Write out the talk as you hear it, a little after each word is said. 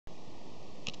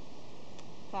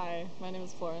Hi, my name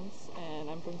is Florence and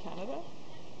I'm from Canada.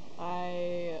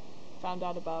 I found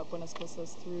out about Buenas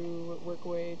Cosas through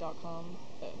workaway.com,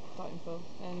 .info,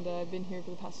 and I've been here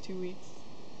for the past 2 weeks.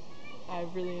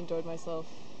 I've really enjoyed myself,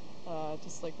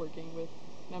 just like working with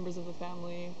members of the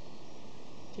family,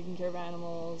 taking care of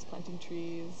animals, planting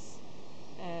trees,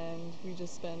 and we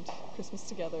just spent Christmas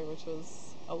together, which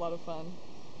was a lot of fun.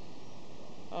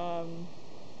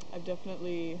 I've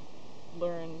definitely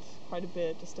learned quite a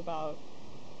bit just about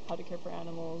how to care for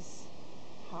animals,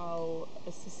 how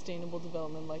a sustainable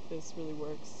development like this really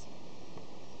works,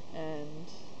 and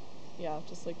yeah,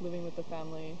 just like living with the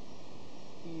family,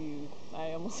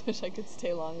 I almost wish I could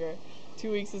stay longer.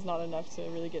 2 weeks is not enough to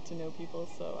really get to know people,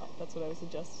 so that's what I would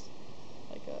suggest,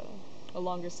 like a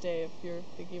longer stay if you're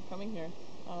thinking of coming here.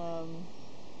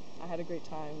 I had a great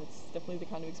time. It's definitely the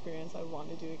kind of experience I would want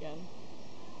to do again.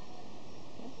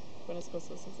 Yeah, Buenas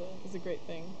Cosas is a great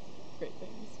thing, great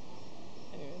things.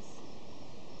 Anyways,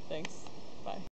 thanks. Bye.